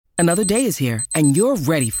Another day is here, and you're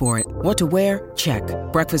ready for it. What to wear? Check.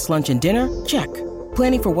 Breakfast, lunch, and dinner? Check.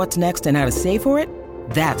 Planning for what's next and how to save for it?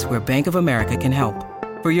 That's where Bank of America can help.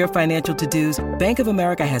 For your financial to-dos, Bank of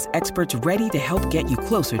America has experts ready to help get you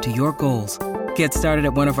closer to your goals. Get started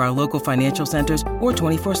at one of our local financial centers or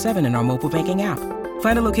 24/7 in our mobile banking app.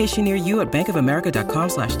 Find a location near you at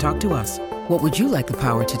bankofamerica.com/talktous. What would you like the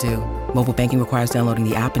power to do? Mobile banking requires downloading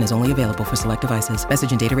the app and is only available for select devices.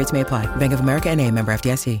 Message and data rates may apply. Bank of America N.A., member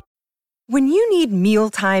FDIC. When you need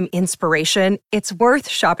mealtime inspiration, it's worth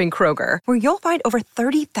shopping Kroger, where you'll find over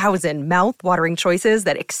 30,000 mouth-watering choices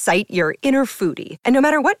that excite your inner foodie. And no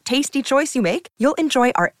matter what tasty choice you make, you'll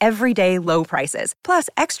enjoy our everyday low prices, plus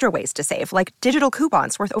extra ways to save, like digital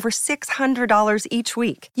coupons worth over $600 each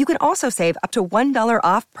week. You can also save up to $1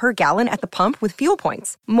 off per gallon at the pump with fuel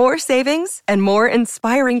points. More savings and more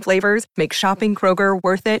inspiring flavors make shopping Kroger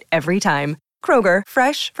worth it every time. Kroger,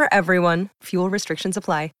 fresh for everyone. Fuel restrictions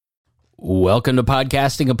apply. Welcome to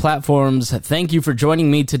Podcasting of Platforms. Thank you for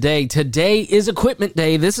joining me today. Today is Equipment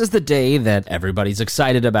Day. This is the day that everybody's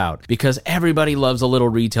excited about because everybody loves a little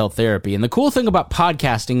retail therapy. And the cool thing about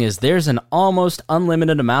podcasting is there's an almost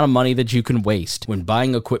unlimited amount of money that you can waste when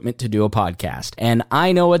buying equipment to do a podcast. And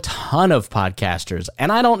I know a ton of podcasters,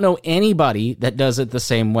 and I don't know anybody that does it the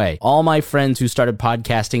same way. All my friends who started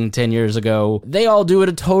podcasting 10 years ago, they all do it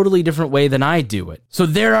a totally different way than I do it. So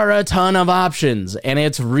there are a ton of options, and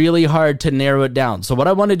it's really hard to narrow it down. So what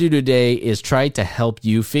I want to do today is try to help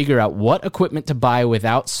you figure out what equipment to buy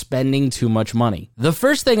without spending too much money. The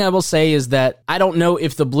first thing I will say is that I don't know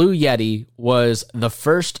if the Blue Yeti was the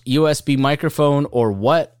first USB microphone or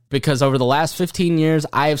what, because over the last 15 years,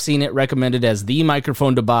 I have seen it recommended as the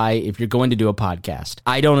microphone to buy if you're going to do a podcast.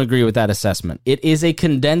 I don't agree with that assessment. It is a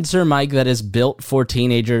condenser mic that is built for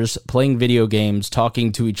teenagers playing video games,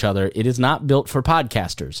 talking to each other. It is not built for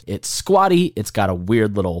podcasters. It's squatty. It's got a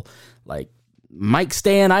weird little mic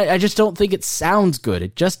stand. I just don't think it sounds good.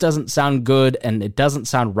 It just doesn't sound good, and it doesn't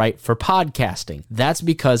sound right for podcasting. That's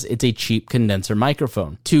because it's a cheap condenser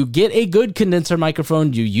microphone. To get a good condenser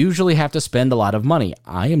microphone, you usually have to spend a lot of money.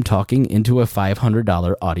 I am talking into a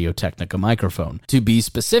 $500 Audio-Technica microphone. To be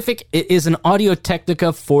specific, it is an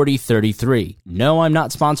Audio-Technica 4033. No, I'm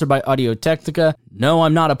not sponsored by Audio-Technica. No,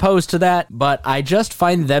 I'm not opposed to that, but I just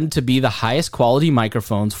find them to be the highest quality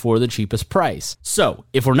microphones for the cheapest price. So,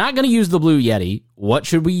 if we're not going to use the Blue Yeti, what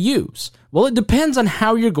should we use? Well, it depends on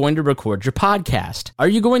how you're going to record your podcast. Are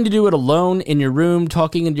you going to do it alone in your room,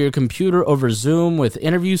 talking into your computer over Zoom with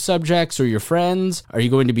interview subjects or your friends? Are you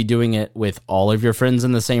going to be doing it with all of your friends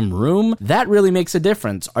in the same room? That really makes a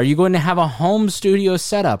difference. Are you going to have a home studio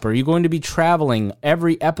setup? Are you going to be traveling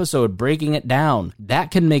every episode, breaking it down?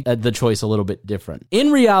 That can make the choice a little bit different.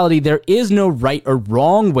 In reality, there is no right or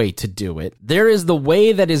wrong way to do it. There is the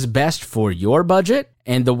way that is best for your budget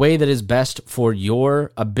and the way that is best for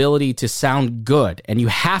your ability to sound good. And you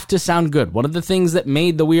have to sound good. One of the things that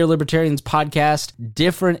made the We Are Libertarians podcast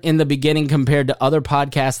different in the beginning compared to other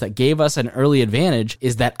podcasts that gave us an early advantage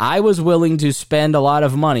is that I was willing to spend a lot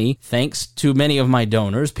of money, thanks to many of my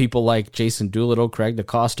donors, people like Jason Doolittle, Craig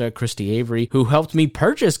DaCosta, Christy Avery, who helped me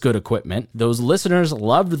purchase good equipment. Those listeners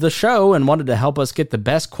loved the show and wanted to help us get the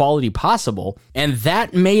best quality possible. And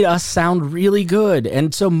that made us sound really good.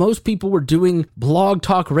 And so most people were doing Blog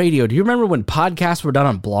Talk Radio. Do you remember when podcasts were done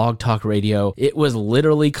on Blog Talk Radio? It was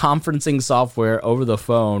literally conferencing software over the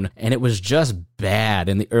phone, and it was just bad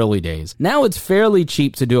in the early days. Now it's fairly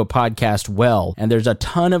cheap to do a podcast well, and there's a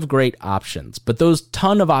ton of great options, but those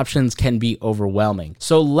ton of options can be overwhelming.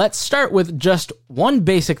 So let's start with just one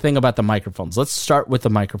basic thing about the microphones. Let's start with the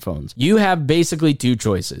microphones. You have basically two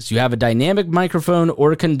choices. You have a dynamic microphone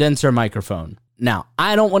or a condenser microphone. Now,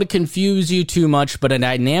 I don't want to confuse you too much, but a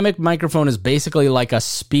dynamic microphone is basically like a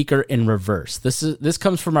speaker in reverse. This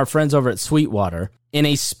comes from our friends over at Sweetwater. In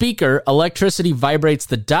a speaker, electricity vibrates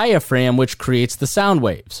the diaphragm, which creates the sound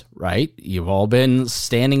waves, right? You've all been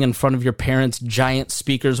standing in front of your parents' giant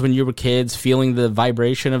speakers when you were kids, feeling the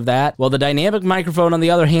vibration of that. Well, the dynamic microphone, on the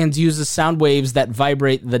other hand, uses sound waves that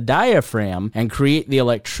vibrate the diaphragm and create the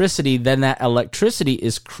electricity. Then that electricity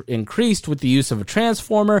is increased with the use of a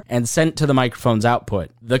transformer and sent to the microphone's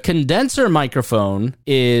output. The condenser microphone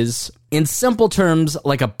is, in simple terms,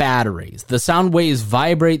 like a battery. The sound waves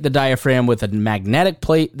vibrate the diaphragm with a magnetic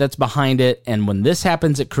plate that's behind it, and when this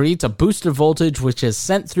happens, it creates a boost of voltage which is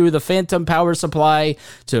sent through the phantom power supply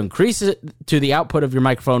to increase it to the output of your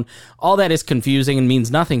microphone. All that is confusing and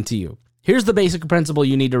means nothing to you. Here's the basic principle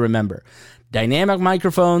you need to remember. Dynamic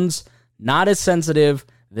microphones, not as sensitive.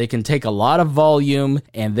 They can take a lot of volume,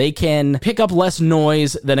 and they can pick up less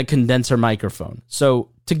noise than a condenser microphone. So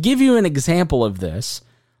to give you an example of this,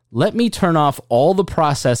 Let me turn off all the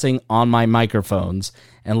processing on my microphones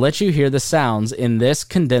and let you hear the sounds in this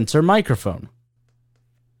condenser microphone.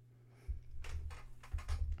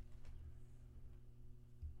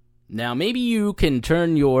 Now, maybe you can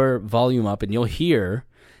turn your volume up and you'll hear,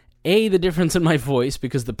 the difference in my voice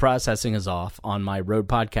because the processing is off on my Rode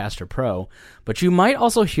Podcaster Pro, but you might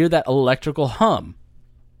also hear that electrical hum.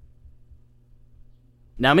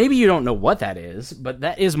 Now, maybe you don't know what that is, but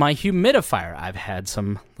that is my humidifier. I've had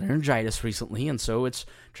some laryngitis recently, and so it's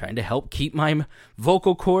trying to help keep my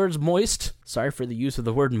vocal cords moist. Sorry for the use of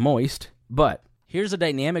the word moist, but here's a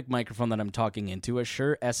dynamic microphone that I'm talking into, a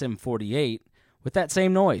Shure SM48, with that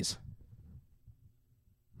same noise.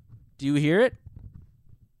 Do you hear it?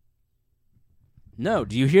 No.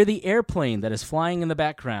 Do you hear the airplane that is flying in the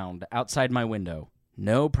background outside my window?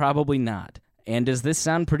 No, probably not. And does this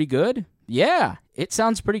sound pretty good? Yeah, it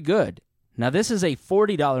sounds pretty good. Now, this is a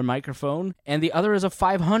 $40 microphone, and the other is a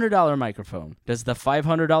 $500 microphone. Does the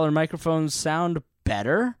 $500 microphone sound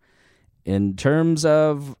better in terms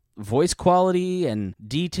of voice quality and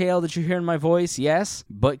detail that you hear in my voice? Yes.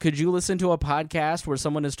 But could you listen to a podcast where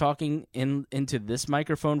someone is talking into this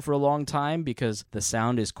microphone for a long time because the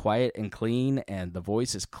sound is quiet and clean and the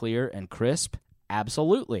voice is clear and crisp?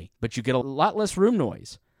 Absolutely. But you get a lot less room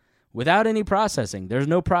noise. Without any processing. There's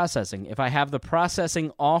no processing. If I have the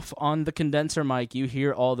processing off on the condenser mic, you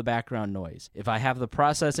hear all the background noise. If I have the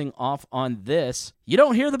processing off on this, you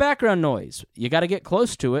don't hear the background noise. You got to get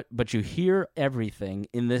close to it, but you hear everything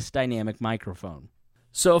in this dynamic microphone.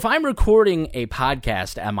 So if I'm recording a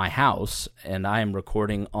podcast at my house, and I am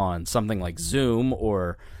recording on something like Zoom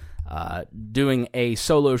or doing a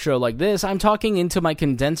solo show like this, I'm talking into my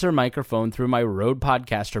condenser microphone through my Rode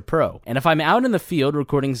Podcaster Pro. And if I'm out in the field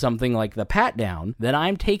recording something like the Pat Down, then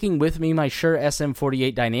I'm taking with me my Shure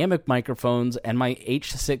SM48 dynamic microphones and my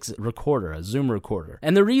H6 recorder, a Zoom recorder.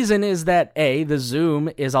 And the reason is that the Zoom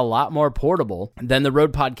is a lot more portable than the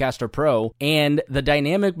Rode Podcaster Pro, and the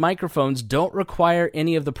dynamic microphones don't require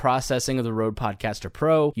any of the processing of the Rode Podcaster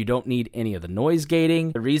Pro. You don't need any of the noise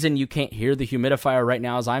gating. The reason you can't hear the humidifier right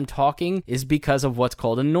now as I'm talking is because of what's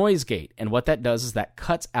called a noise gate. And what that does is that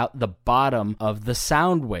cuts out the bottom of the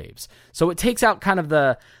sound waves. So it takes out kind of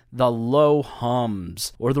the low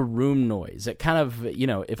hums or the room noise. It kind of,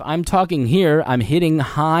 if I'm talking here, I'm hitting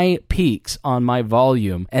high peaks on my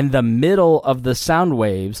volume and the middle of the sound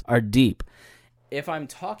waves are deep. If I'm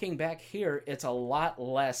talking back here, it's a lot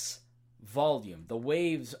less volume. The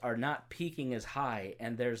waves are not peaking as high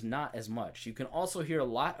and there's not as much. You can also hear a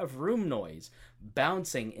lot of room noise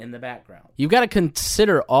bouncing in the background. You've got to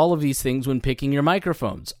consider all of these things when picking your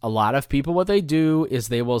microphones. A lot of people, what they do is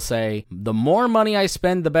they will say, the more money I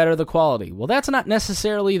spend, the better the quality. Well, that's not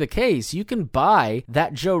necessarily the case. You can buy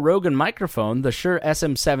that Joe Rogan microphone, the Shure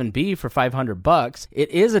SM7B, for $500. It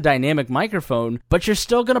is a dynamic microphone, but you're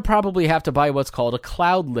still going to probably have to buy what's called a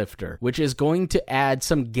cloud lifter, which is going to add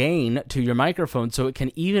some gain to your microphone so it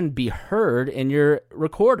can even be heard in your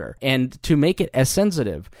recorder and to make it as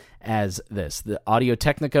sensitive as this. The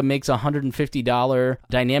Audio-Technica makes a $150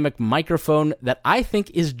 dynamic microphone that I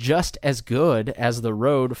think is just as good as the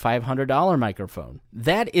Rode $500 microphone.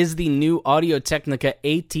 That is the new Audio-Technica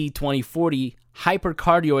AT2040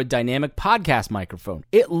 hypercardioid dynamic podcast microphone.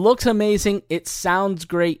 It looks amazing, it sounds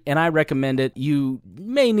great, and I recommend it. You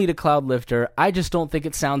may need a cloud lifter. I just don't think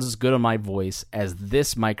it sounds as good on my voice as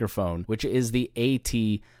this microphone, which is the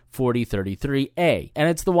AT4033A. And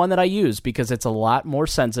it's the one that I use because it's a lot more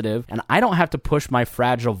sensitive and I don't have to push my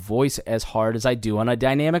fragile voice as hard as I do on a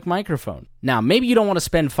dynamic microphone. Now, maybe you don't want to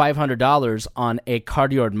spend $500 on a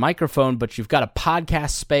cardioid microphone, but you've got a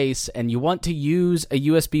podcast space and you want to use a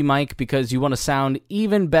USB mic because you want to sound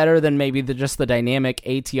even better than maybe just the dynamic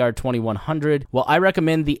ATR2100. Well, I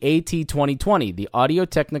recommend the AT2020, the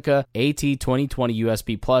Audio-Technica AT2020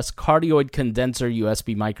 USB Plus cardioid condenser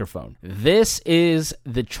USB microphone. This is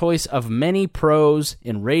the choice of many pros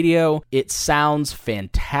in radio. It sounds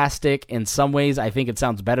fantastic. In some ways, I think it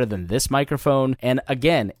sounds better than this microphone. And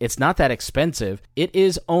again, it's not that expensive. It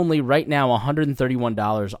is only right now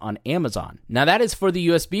 $131 on Amazon. Now that is for the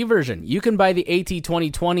USB version. You can buy the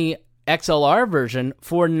AT2020 XLR version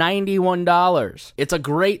for $91. It's a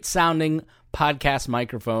great sounding podcast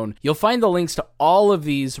microphone. You'll find the links to all of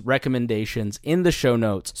these recommendations in the show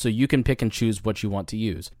notes so you can pick and choose what you want to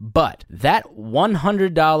use. But that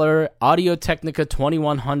 $100 Audio-Technica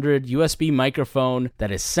 2100 USB microphone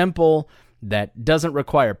that is simple, that doesn't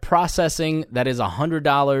require processing, that is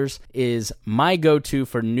 $100, is my go-to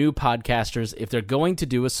for new podcasters if they're going to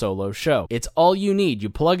do a solo show. It's all you need. You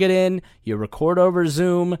plug it in, you record over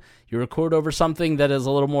Zoom, you record over something that is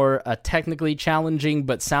a little more technically challenging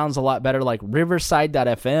but sounds a lot better like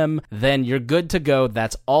Riverside.fm, then you're good to go.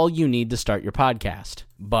 That's all you need to start your podcast.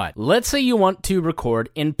 But let's say you want to record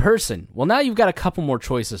in person. Well, now you've got a couple more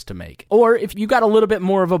choices to make. Or if you got a little bit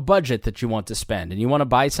more of a budget that you want to spend and you want to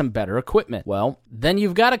buy some better equipment, well, then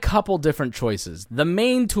you've got a couple different choices. The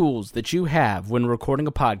main tools that you have when recording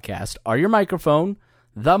a podcast are your microphone,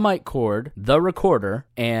 the mic cord, the recorder,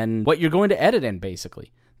 and what you're going to edit in,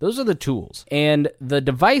 basically. Those are the tools. And the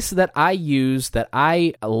device that I use, that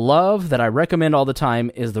I love, that I recommend all the time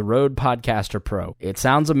is the Rode Podcaster Pro. It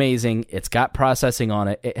sounds amazing. It's got processing on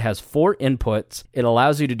it. It has 4 inputs. It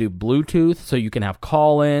allows you to do Bluetooth, so you can have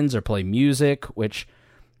call-ins or play music, which...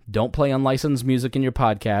 don't play unlicensed music in your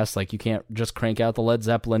podcast. Like, you can't just crank out the Led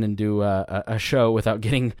Zeppelin and do a show without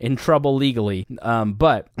getting in trouble legally.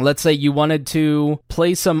 But let's say you wanted to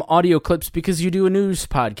play some audio clips because you do a news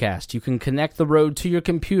podcast. You can connect the Rode to your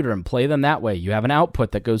computer and play them that way. You have an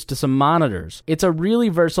output that goes to some monitors. It's a really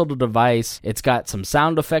versatile device. It's got some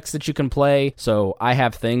sound effects that you can play. So I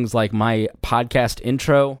have things like my podcast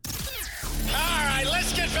intro. All right,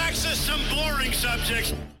 let's get back to some boring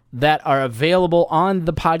subjects that are available on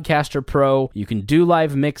the Podcaster Pro. You can do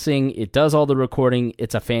live mixing. It does all the recording.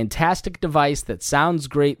 It's a fantastic device that sounds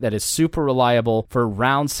great, that is super reliable for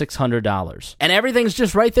around $600. And everything's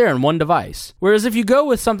just right there in one device. Whereas if you go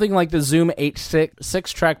with something like the Zoom H6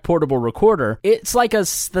 6-track portable recorder, it's like the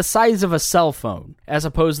size of a cell phone, as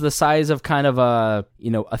opposed to the size of kind of a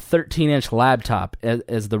 13-inch laptop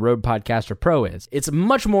as the Rode Podcaster Pro is. It's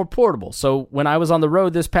much more portable. So when I was on the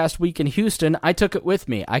road this past week in Houston, I took it with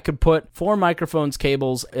me. I could put 4 microphones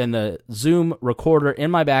cables and the Zoom recorder in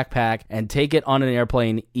my backpack and take it on an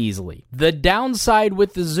airplane easily. The downside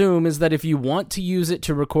with the Zoom is that if you want to use it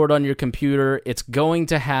to record on your computer, it's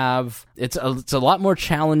a lot more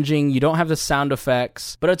challenging. You don't have the sound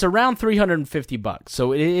effects, but it's around $350.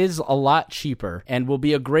 So it is a lot cheaper and will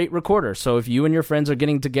be a great recorder. So if you and your friends are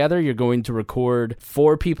getting together, you're going to record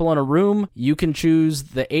 4 people in a room, you can choose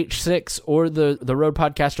the H6 or the Rode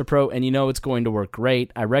Podcaster Pro, and it's going to work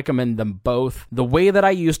great. I recommend them both. The way that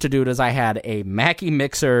I used to do it is I had a Mackie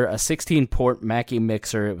mixer, a 16-port Mackie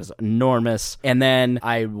mixer. It was enormous. And then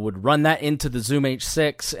I would run that into the Zoom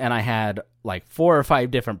H6, and I had like 4 or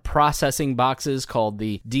 5 different processing boxes called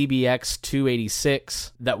the DBX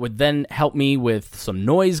 286 that would then help me with some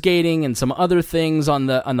noise gating and some other things on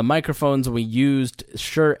the microphones. We used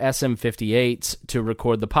Shure SM58s to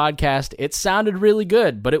record the podcast. It sounded really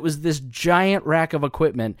good, but it was this giant rack of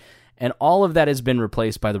equipment. And all of that has been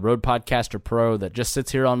replaced by the Rode Podcaster Pro that just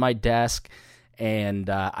sits here on my desk. And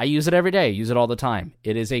I use it every day. I use it all the time.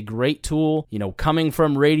 It is a great tool. Coming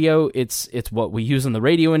from radio, it's what we use in the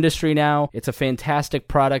radio industry now. It's a fantastic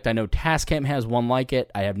product. I know Tascam has one like it.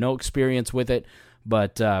 I have no experience with it.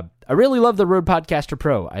 But I really love the Rode Podcaster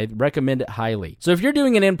Pro. I recommend it highly. So if you're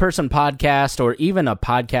doing an in-person podcast or even a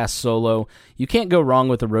podcast solo, you can't go wrong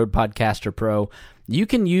with the Rode Podcaster Pro. You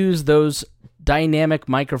can use those dynamic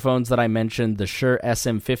microphones that I mentioned, the Shure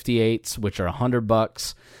SM58s, which are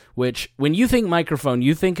 $100, which when you think microphone,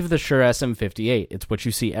 you think of the Shure SM58. It's what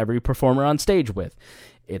you see every performer on stage with.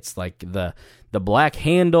 It's like the black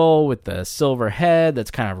handle with the silver head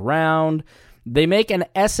that's kind of round. They make an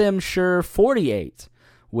SM Shure 48,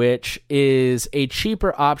 which is a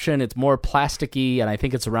cheaper option. It's more plasticky, and I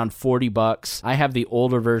think it's around $40. I have the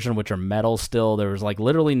older version, which are metal still. There was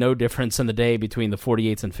literally no difference in the day between the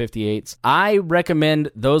 48s and 58s. I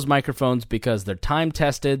recommend those microphones because they're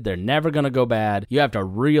time-tested. They're never going to go bad. You have to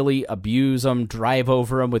really abuse them, drive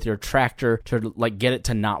over them with your tractor to get it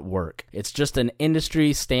to not work. It's just an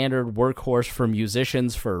industry standard workhorse for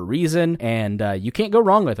musicians for a reason, and you can't go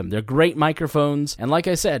wrong with them. They're great microphones, and like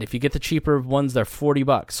I said, if you get the cheaper ones, they're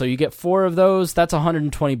 $40. So you get 4 of those, that's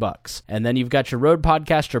 $120. And then you've got your Rode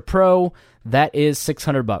Podcaster Pro, that is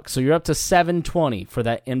 $600. So you're up to $720 for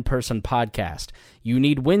that in-person podcast. You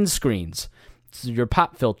need windscreens, your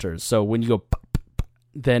pop filters. So when you go pop,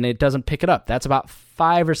 then it doesn't pick it up. That's about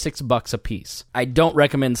 $5 or $6 a piece. I don't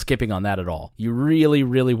recommend skipping on that at all. You really,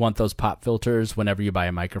 really want those pop filters whenever you buy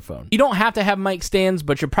a microphone. You don't have to have mic stands,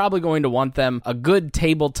 but you're probably going to want them. A good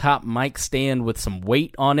tabletop mic stand with some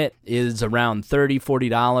weight on it is around $30,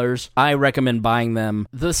 $40. I recommend buying them.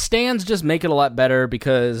 The stands just make it a lot better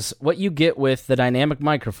because what you get with the dynamic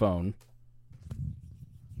microphone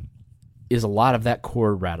is a lot of that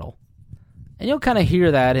cord rattle. And you'll kind of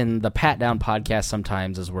hear that in the Pat Down podcast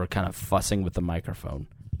sometimes as we're kind of fussing with the microphone.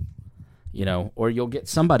 or you'll get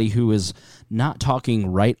somebody who is not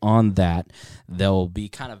talking right on that. They'll be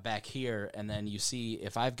kind of back here, and then you see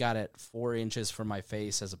if I've got it 4 inches from my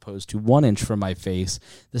face as opposed to 1 inch from my face,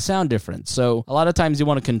 the sound difference. So a lot of times you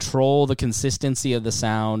want to control the consistency of the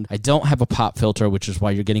sound. I don't have a pop filter, which is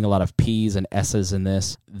why you're getting a lot of P's and S's in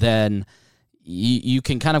this. Then you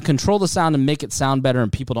can kind of control the sound and make it sound better,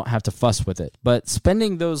 and people don't have to fuss with it. But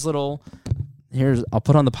spending those little... I'll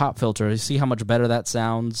put on the pop filter. See how much better that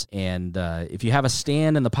sounds. And if you have a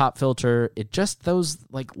stand and the pop filter, those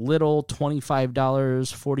like little $25,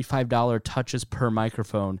 $45 touches per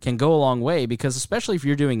microphone can go a long way, because especially if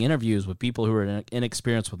you're doing interviews with people who are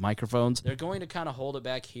inexperienced with microphones, they're going to kind of hold it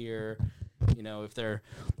back here. If they're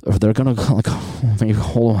going to like, maybe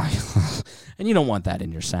hold on. And you don't want that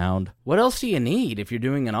in your sound. What else do you need if you're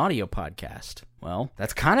doing an audio podcast? Well,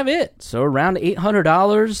 that's kind of it. So around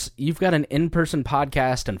 $800, you've got an in-person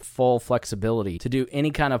podcast and full flexibility to do any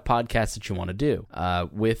kind of podcast that you want to do.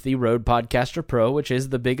 With the Rode Podcaster Pro, which is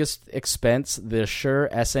the biggest expense, the Shure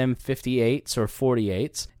SM58s or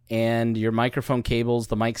 48s, and your microphone cables,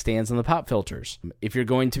 the mic stands, and the pop filters. If you're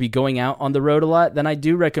going to be going out on the road a lot, then I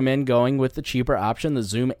do recommend going with the cheaper option, the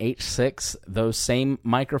Zoom H6, those same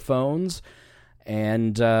microphones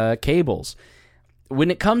and cables.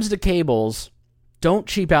 When it comes to cables, don't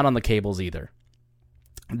cheap out on the cables either.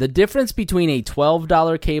 The difference between a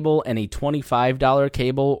 $12 cable and a $25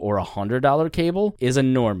 cable or a $100 cable is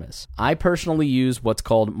enormous. I personally use what's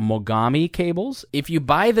called Mogami cables. If you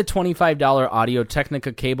buy the $25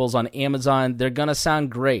 Audio-Technica cables on Amazon, they're going to sound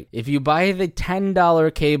great. If you buy the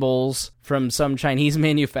 $10 cables from some Chinese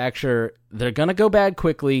manufacturer, they're going to go bad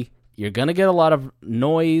quickly. You're going to get a lot of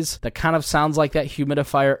noise that kind of sounds like that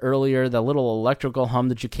humidifier earlier, the little electrical hum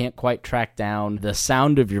that you can't quite track down. The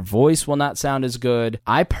sound of your voice will not sound as good.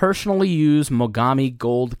 I personally use Mogami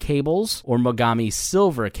Gold cables or Mogami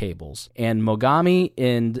Silver cables. And Mogami,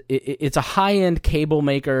 it's a high-end cable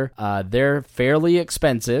maker. They're fairly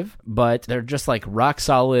expensive, but they're just like rock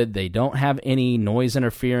solid. They don't have any noise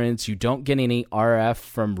interference. You don't get any RF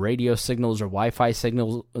from radio signals or Wi-Fi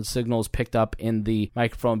signals picked up in the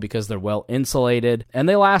microphone because they're well insulated, and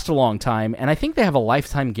they last a long time, and I think they have a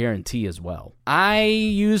lifetime guarantee as well. I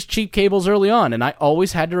used cheap cables early on, and I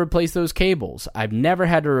always had to replace those cables. I've never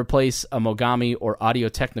had to replace a Mogami or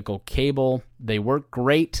Audio-Technica cable. They work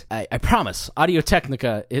great. I promise.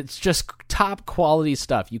 Audio-Technica, it's just top quality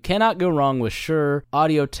stuff. You cannot go wrong with Shure,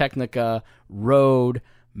 Audio-Technica, Rode,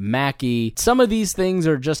 Mackie. Some of these things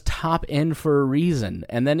are just top end for a reason.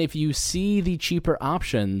 And then if you see the cheaper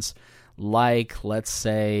options, like, let's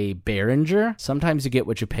say, Behringer, sometimes you get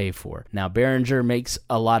what you pay for. Now, Behringer makes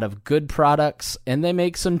a lot of good products, and they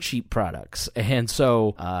make some cheap products. And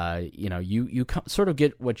so, you sort of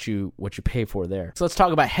get what you pay for there. So let's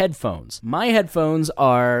talk about headphones. My headphones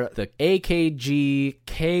are the AKG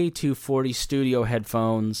K240 Studio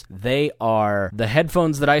headphones. They are the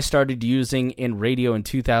headphones that I started using in radio in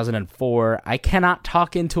 2004. I cannot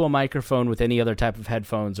talk into a microphone with any other type of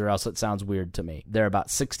headphones, or else it sounds weird to me. They're about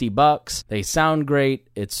 $60. They sound great.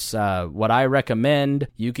 It's what I recommend.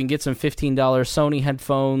 You can get some $15 Sony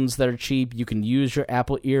headphones that are cheap. You can use your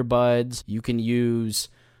Apple earbuds. You can use,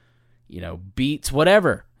 Beats,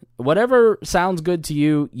 whatever. Whatever sounds good to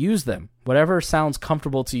you, use them. Whatever sounds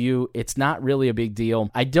comfortable to you, it's not really a big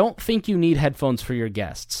deal. I don't think you need headphones for your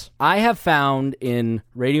guests. I have found in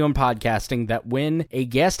radio and podcasting that when a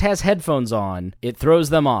guest has headphones on, it throws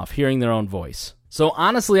them off hearing their own voice. So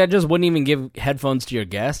honestly, I just wouldn't even give headphones to your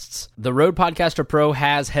guests. The Rode Podcaster Pro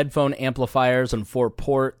has headphone amplifiers and 4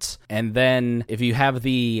 ports. And then if you have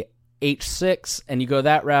the H6 and you go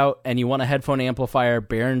that route and you want a headphone amplifier,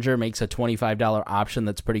 Behringer makes a $25 option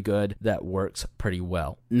that's pretty good, that works pretty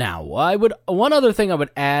well. Now, one other thing I would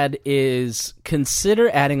add is consider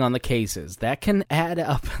adding on the cases. That can add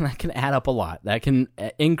up a lot. That can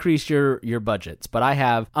increase your budgets. But I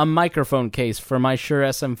have a microphone case for my Shure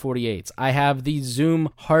SM48s. I have the Zoom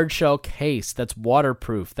hardshell case that's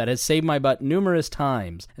waterproof that has saved my butt numerous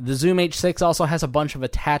times. The Zoom H6 also has a bunch of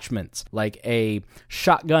attachments, like a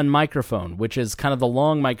shotgun microphone, which is kind of the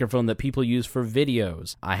long microphone that people use for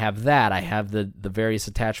videos. I have that. I have the various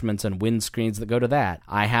attachments and windscreens that go to that.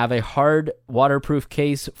 I have a hard waterproof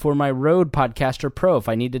case for my Rode Podcaster Pro if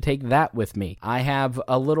I need to take that with me. I have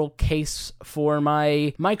a little case for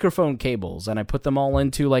my microphone cables, and I put them all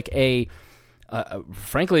into like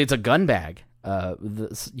frankly, it's a gun bag.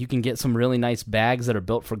 You can get some really nice bags that are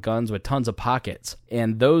built for guns with tons of pockets,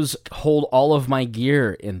 and those hold all of my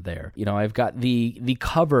gear in there. You know, I've got the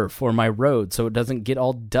cover for my Rode so it doesn't get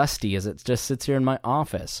all dusty as it just sits here in my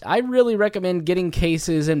office. I really recommend getting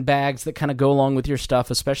cases and bags that kind of go along with your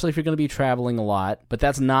stuff, especially if you're going to be traveling a lot, but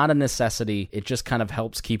that's not a necessity. It just kind of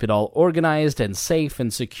helps keep it all organized and safe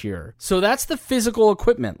and secure. So that's the physical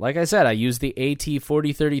equipment. Like I said, I use the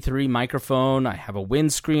AT4033 microphone. I have a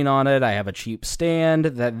windscreen on it. I have a cheap stand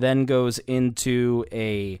that then goes into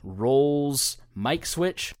a Rolls mic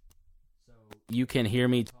switch. So you can hear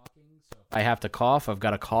me talking. I have to cough. I've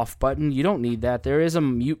got a cough button. You don't need that. There is a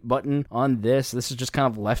mute button on this. This is just kind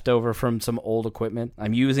of leftover from some old equipment.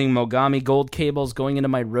 I'm using Mogami Gold cables going into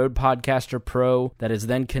my Rode Podcaster Pro that is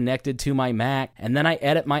then connected to my Mac, and then I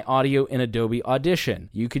edit my audio in Adobe Audition.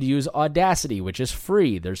 You could use Audacity, which is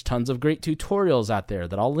free. There's tons of great tutorials out there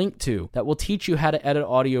that I'll link to that will teach you how to edit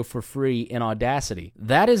audio for free in Audacity.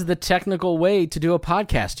 That is the technical way to do a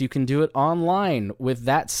podcast. You can do it online with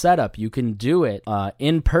that setup. You can do it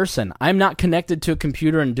in person. I'm not connected to a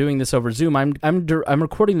computer and doing this over Zoom. I'm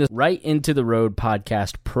recording this right into the Rode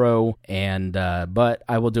Podcast Pro, and but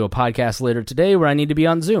I will do a podcast later today where I need to be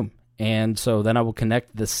on Zoom. And so then I will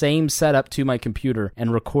connect the same setup to my computer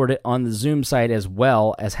and record it on the Zoom site as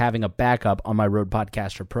well as having a backup on my Rode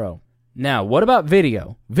Podcaster Pro. Now, what about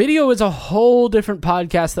video? Video is a whole different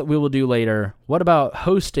podcast that we will do later. What about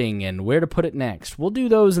hosting and where to put it next? We'll do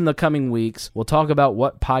those in the coming weeks. We'll talk about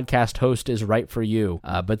what podcast host is right for you.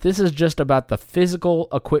 But this is just about the physical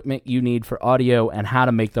equipment you need for audio and how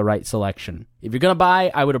to make the right selection. If you're going to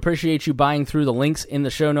buy, I would appreciate you buying through the links in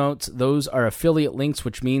the show notes. Those are affiliate links,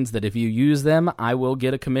 which means that if you use them, I will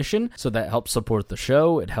get a commission. So that helps support the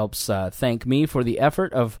show. It helps thank me for the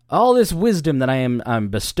effort of all this wisdom that I'm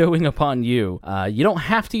bestowing upon you. You don't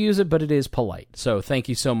have to use it, but it is polite. So thank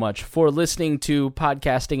you so much for listening to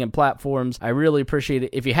Podcasting and Platforms. I really appreciate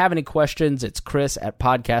it. If you have any questions, it's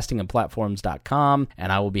Chris@podcastingandplatforms.com,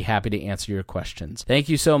 and I will be happy to answer your questions. Thank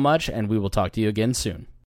you so much, and we will talk to you again soon.